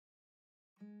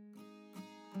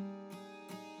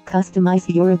Customize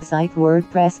your website.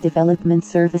 WordPress Development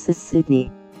Services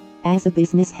Sydney. As a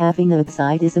business, having a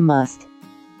website is a must.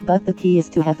 But the key is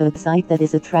to have a website that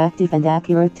is attractive and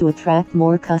accurate to attract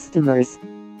more customers.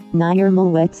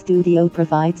 Nirmal Web Studio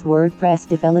provides WordPress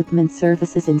development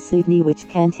services in Sydney which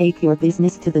can take your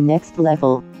business to the next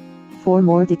level. For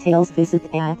more details, visit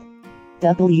at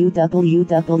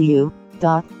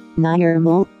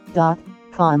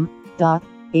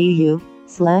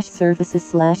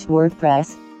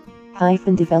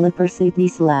www.nirmal.com.au/services/WordPress-developer Sydney/